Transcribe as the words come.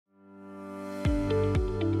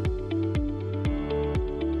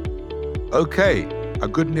Okay, a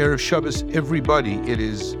good Erev Shabbos, everybody. It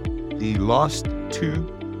is the last two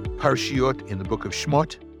Parshiot in the book of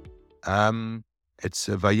Shmot. It's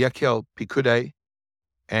Vayakhel-Pekudei,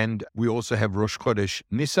 and we also have Rosh Chodesh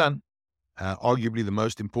Nisan, arguably the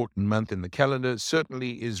most important month in the calendar.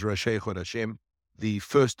 Certainly is Rashi Chodashim, the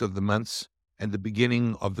first of the months and the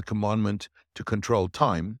beginning of the commandment to control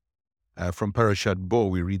time. From Parshat Bo,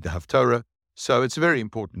 we read the Haftarah. So it's a very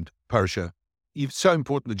important Parsha. It's so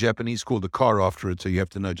important the Japanese call the car after it, so you have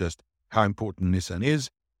to know just how important Nisan is.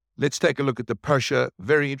 Let's take a look at the Parsha.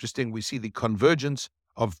 Very interesting. We see the convergence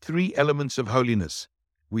of three elements of holiness.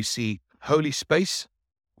 We see holy space,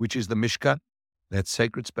 which is the Mishkan, that's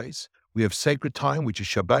sacred space. We have sacred time, which is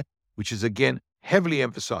Shabbat, which is again heavily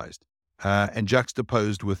emphasized and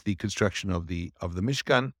juxtaposed with the construction of the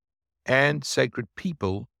Mishkan, and sacred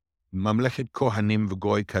people, Mamlechet Kohanim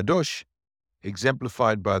V'Goy Kadosh,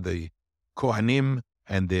 exemplified by the Kohanim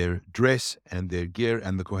and their dress and their gear,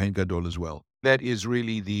 and the Kohen Gadol as well. That is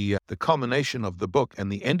really the culmination of the book and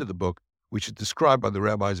the end of the book, which is described by the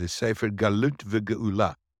rabbis as Sefer Galut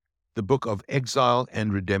V'Geula, the book of exile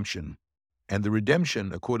and redemption. And the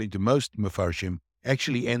redemption, according to most Mefarshim,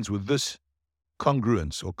 actually ends with this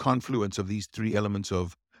congruence or confluence of these three elements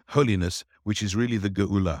of holiness, which is really the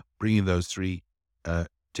Geula, bringing those three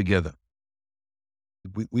together.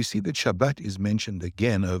 We see that Shabbat is mentioned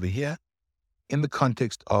again over here in the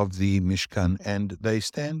context of the Mishkan, and they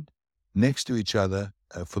stand next to each other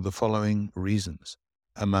for the following reasons,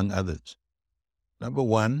 among others. Number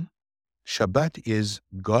one, Shabbat is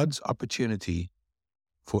God's opportunity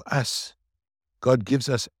for us. God gives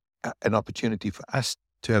us an opportunity for us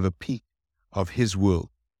to have a peek of His world.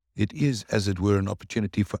 It is, as it were, an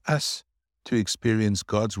opportunity for us to experience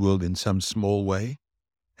God's world in some small way,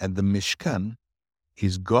 and the Mishkan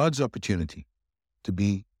is God's opportunity to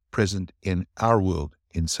be present in our world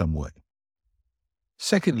in some way.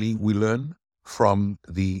 Secondly, we learn from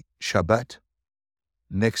the Shabbat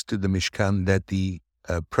next to the Mishkan that the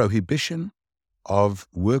prohibition of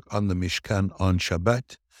work on the Mishkan on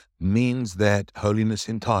Shabbat means that holiness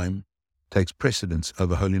in time takes precedence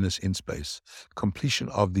over holiness in space. Completion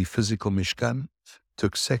of the physical Mishkan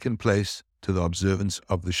took second place to the observance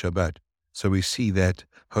of the Shabbat. So we see that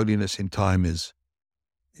holiness in time is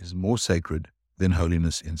more sacred than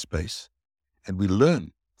holiness in space. And we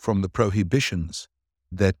learn from the prohibitions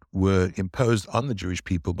that were imposed on the Jewish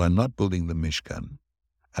people by not building the Mishkan,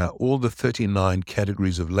 all the 39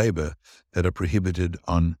 categories of labor that are prohibited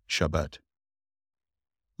on Shabbat.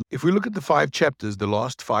 If we look at the 5 chapters, the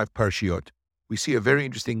last 5 Parshiot, we see a very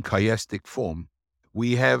interesting chiastic form.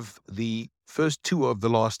 We have the first 2 of the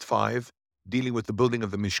last 5 dealing with the building of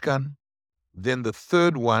the Mishkan. Then the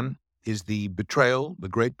third one is the betrayal, the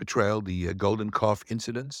great betrayal, the golden calf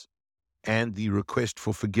incidents, and the request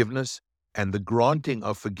for forgiveness and the granting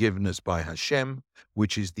of forgiveness by Hashem,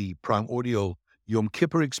 which is the primordial Yom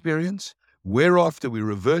Kippur experience, whereafter we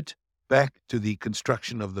revert back to the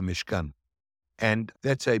construction of the Mishkan. And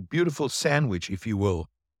that's a beautiful sandwich, if you will,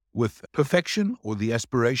 with perfection or the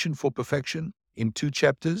aspiration for perfection in 2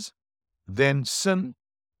 chapters, then sin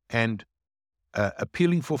and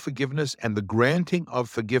appealing for forgiveness and the granting of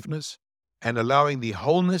forgiveness and allowing the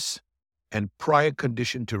wholeness and prior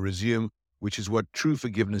condition to resume, which is what true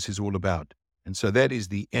forgiveness is all about. And so that is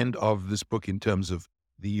the end of this book in terms of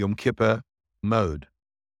the Yom Kippur mode.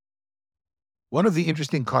 One of the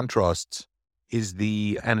interesting contrasts is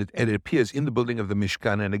and it appears in the building of the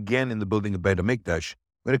Mishkan and again in the building of Beit HaMikdash.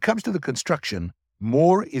 When it comes to the construction,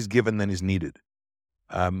 more is given than is needed.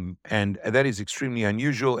 And that is extremely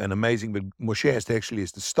unusual and amazing, but Moshe has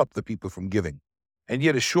to stop the people from giving. And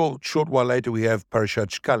yet a short while later we have Parashat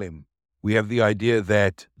Shkalim. We have the idea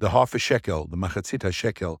that the half a shekel, the machatzit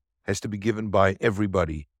shekel, has to be given by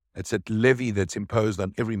everybody. It's a levy that's imposed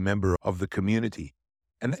on every member of the community.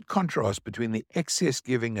 And that contrast between the excess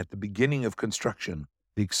giving at the beginning of construction,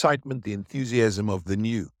 the excitement, the enthusiasm of the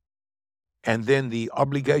new, and then the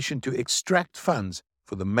obligation to extract funds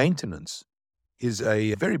for the maintenance is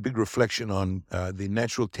a very big reflection on the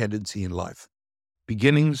natural tendency in life.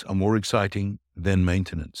 Beginnings are more exciting than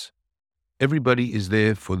maintenance. Everybody is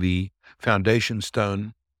there for the foundation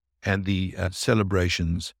stone and the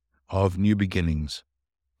celebrations of new beginnings.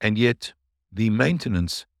 And yet, the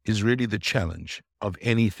maintenance is really the challenge of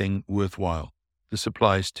anything worthwhile. This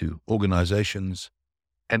applies to organizations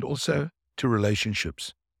and also to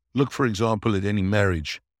relationships. Look, for example, at any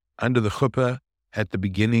marriage. Under the chuppah, at the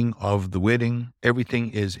beginning of the wedding,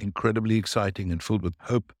 everything is incredibly exciting and filled with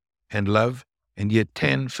hope and love. And yet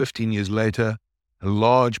 10, 15 years later, a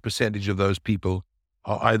large percentage of those people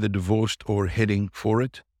are either divorced or heading for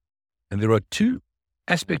it. And there are 2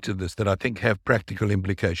 aspects of this that I think have practical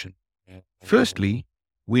implication. Firstly,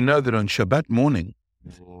 we know that on Shabbat morning,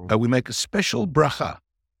 we make a special bracha,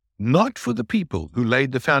 not for the people who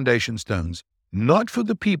laid the foundation stones, not for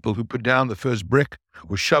the people who put down the first brick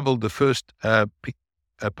or shoveled the first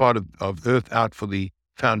part of earth out for the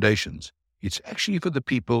foundations. It's actually for the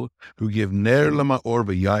people who give ner lama'or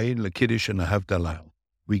v'yayin lekiddush and havdalah.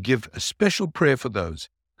 We give a special prayer for those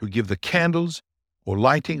who give the candles or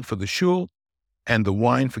lighting for the shul and the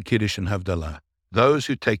wine for kiddush and havdalah. Those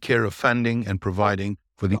who take care of funding and providing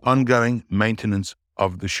for the ongoing maintenance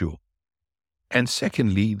of the shul. And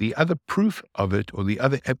secondly, the other proof of it, or the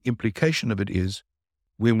other implication of it, is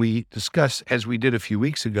when we discuss, as we did a few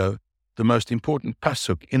weeks ago, the most important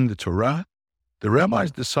pasuk in the Torah, the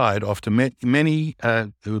rabbis decide, after many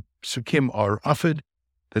psukim are offered,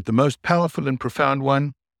 that the most powerful and profound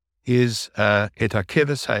one is et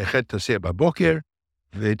hakeves ha'echet taseh baboker.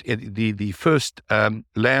 The first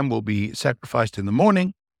lamb will be sacrificed in the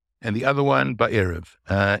morning, and the other one ba'erev.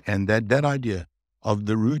 And that idea of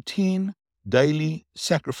the routine daily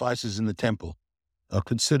sacrifices in the temple are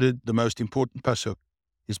considered the most important pasuk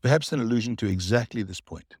is perhaps an allusion to exactly this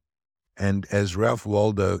point. And as Ralph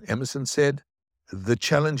Waldo Emerson said, the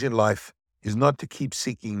challenge in life is not to keep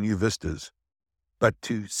seeking new vistas, but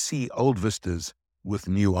to see old vistas with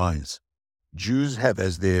new eyes. Jews have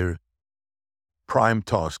as their prime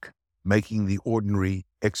task making the ordinary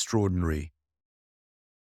extraordinary.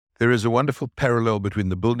 There is a wonderful parallel between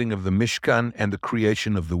the building of the Mishkan and the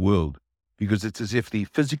creation of the world, because it's as if the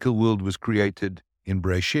physical world was created in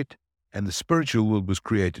Bereshit and the spiritual world was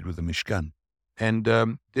created with the Mishkan. And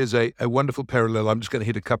there's a wonderful parallel. I'm just going to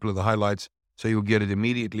hit a couple of the highlights so you'll get it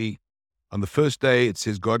immediately. On the first day, it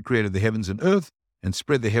says God created the heavens and earth and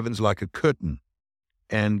spread the heavens like a curtain.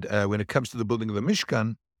 And when it comes to the building of the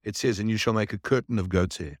Mishkan, it says, and you shall make a curtain of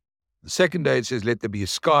goat's hair. The second day, it says, let there be a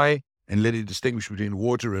sky and let it distinguish between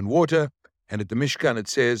water and water. And at the Mishkan, it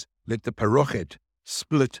says, let the parochet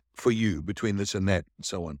split for you between this and that, and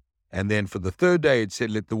so on. And then for the third day, it said,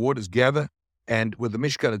 let the waters gather. And with the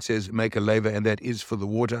Mishkan, it says, make a laver, and that is for the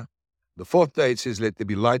water. The fourth day, it says, let there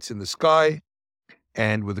be lights in the sky.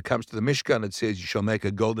 And when it comes to the Mishkan, it says, you shall make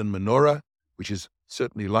a golden menorah, which is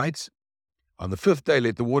certainly lights. On the fifth day,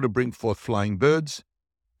 let the water bring forth flying birds.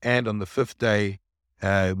 And on the fifth day,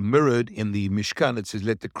 mirrored in the Mishkan, it says,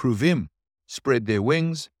 let the kruvim spread their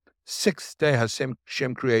wings. Sixth day,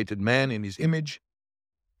 Hashem created man in his image.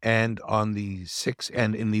 And on the sixth,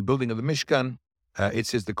 and in the building of the Mishkan, it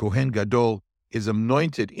says the Kohen Gadol is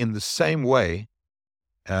anointed in the same way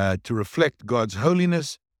to reflect God's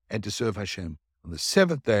holiness and to serve Hashem. On the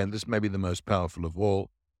seventh day, and this may be the most powerful of all,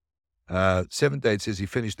 seventh day, it says he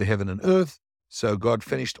finished the heaven and earth. So God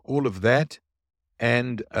finished all of that.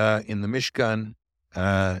 And in the Mishkan,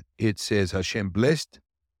 it says Hashem blessed,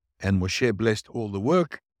 and Moshe blessed all the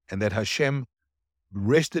work, and that Hashem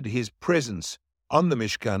rested his presence on the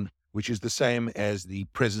Mishkan, which is the same as the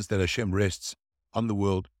presence that Hashem rests on the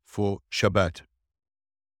world for Shabbat.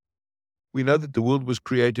 We know that the world was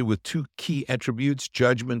created with two key attributes,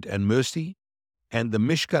 judgment and mercy, and the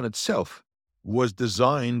Mishkan itself was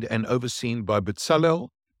designed and overseen by Bezalel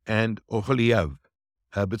and Oholiav.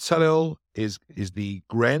 Bezalel is the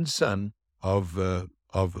grandson of Hur,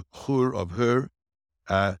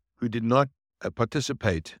 who did not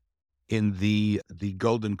participate in the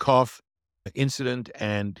golden calf incident,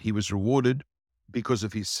 and he was rewarded because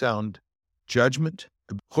of his sound judgment.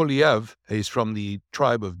 Oholiav is from the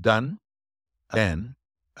tribe of Dan,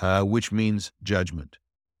 which means judgment.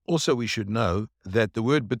 Also, we should know that the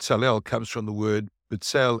word Bezalel comes from the word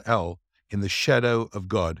Betzalel, in the shadow of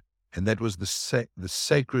God, and that was the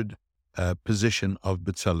sacred position of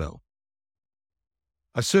Bezalel.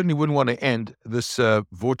 I certainly wouldn't want to end this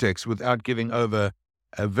vortex without giving over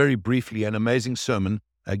very briefly an amazing sermon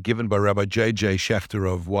given by Rabbi J.J.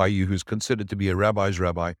 Schachter of YU, who's considered to be a rabbi's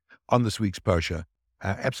rabbi, on this week's Parsha.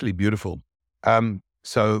 Absolutely beautiful.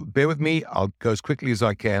 So bear with me. I'll go as quickly as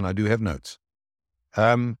I can. I do have notes.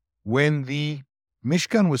 When the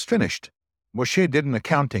Mishkan was finished, Moshe did an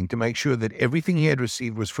accounting to make sure that everything he had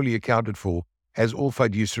received was fully accounted for, as all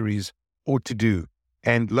fiduciaries ought to do.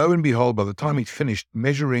 And lo and behold, by the time he'd finished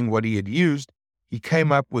measuring what he had used, he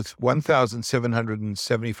came up with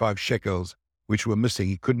 1,775 shekels, which were missing.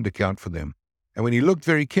 He couldn't account for them. And when he looked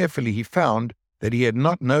very carefully, he found that he had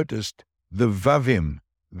not noticed the vavim,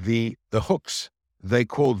 the hooks they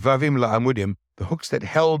called vavim la'amudim, the hooks that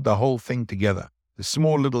held the whole thing together, the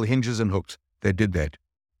small little hinges and hooks that did that.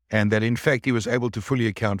 And that, in fact, he was able to fully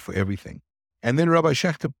account for everything. And then Rabbi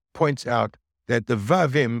Schachter points out that the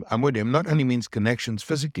vavim amudim not only means connections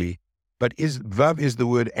physically, but vav is the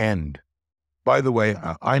word and. By the way,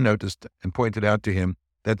 I noticed and pointed out to him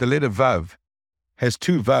that the letter Vav has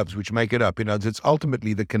two Vavs which make it up. In other words, it's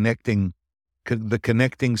ultimately the connecting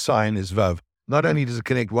sign is Vav. Not only does it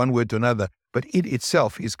connect one word to another, but it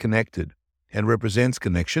itself is connected and represents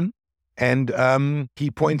connection. And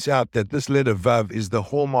he points out that this letter Vav is the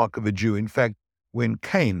hallmark of a Jew. In fact, when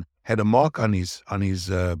Cain had a mark on his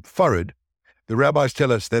forehead, the rabbis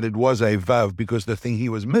tell us that it was a Vav because the thing he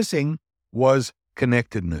was missing was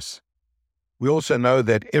connectedness. We also know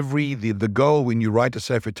that the goal when you write a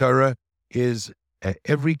Sefer Torah is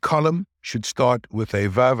every column should start with a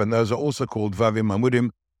Vav, and those are also called Vavim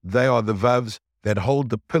Amudim. They are the Vavs that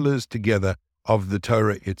hold the pillars together of the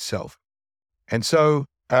Torah itself. And so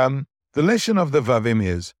the lesson of the Vavim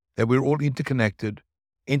is that we're all interconnected,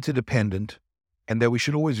 interdependent, and that we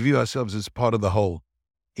should always view ourselves as part of the whole.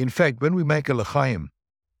 In fact, when we make a l'chaim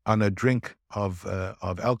on a drink of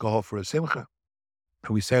alcohol for a simcha,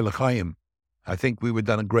 and we say l'chaim, I think we were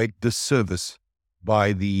done a great disservice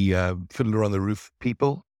by the Fiddler on the Roof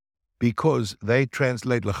people, because they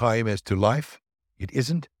translate l'chaim as to life. It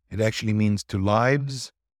isn't. It actually means to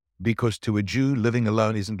lives, because to a Jew, living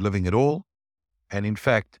alone isn't living at all. And in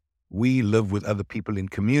fact, we live with other people in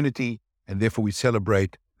community, and therefore we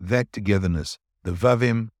celebrate that togetherness, the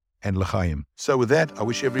Vavim and l'chaim. So with that, I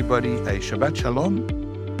wish everybody a Shabbat Shalom,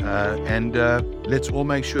 and let's all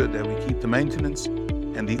make sure that we keep the maintenance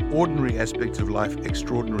and the ordinary aspects of life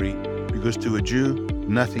extraordinary, because to a Jew,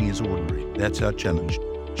 nothing is ordinary. That's our challenge.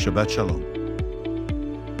 Shabbat Shalom.